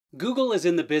Google is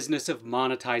in the business of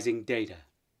monetizing data.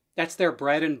 That's their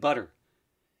bread and butter.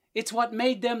 It's what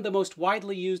made them the most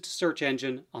widely used search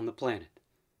engine on the planet.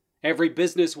 Every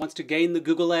business wants to gain the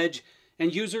Google edge,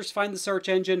 and users find the search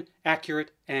engine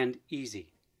accurate and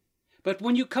easy. But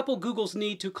when you couple Google's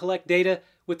need to collect data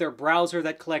with their browser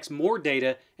that collects more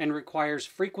data and requires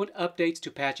frequent updates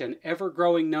to patch an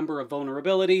ever-growing number of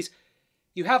vulnerabilities,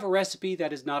 you have a recipe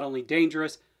that is not only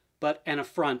dangerous, but an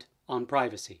affront on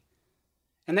privacy.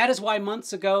 And that is why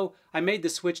months ago I made the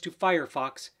switch to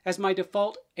Firefox as my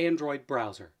default Android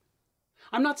browser.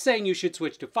 I'm not saying you should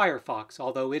switch to Firefox,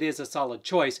 although it is a solid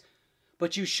choice,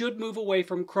 but you should move away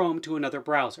from Chrome to another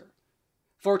browser.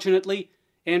 Fortunately,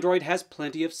 Android has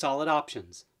plenty of solid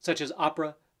options, such as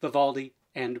Opera, Vivaldi,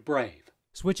 and Brave.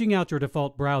 Switching out your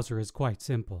default browser is quite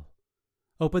simple.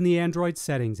 Open the Android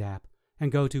Settings app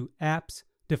and go to Apps,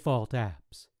 Default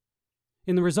Apps.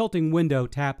 In the resulting window,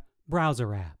 tap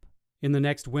Browser App. In the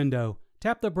next window,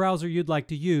 tap the browser you'd like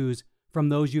to use from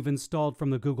those you've installed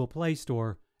from the Google Play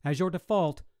Store as your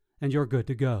default, and you're good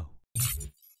to go.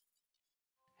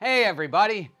 Hey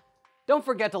everybody! Don't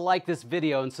forget to like this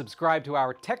video and subscribe to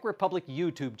our TechRepublic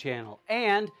YouTube channel,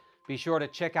 and be sure to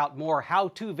check out more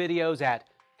how-to videos at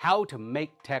How to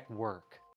Make Tech Work.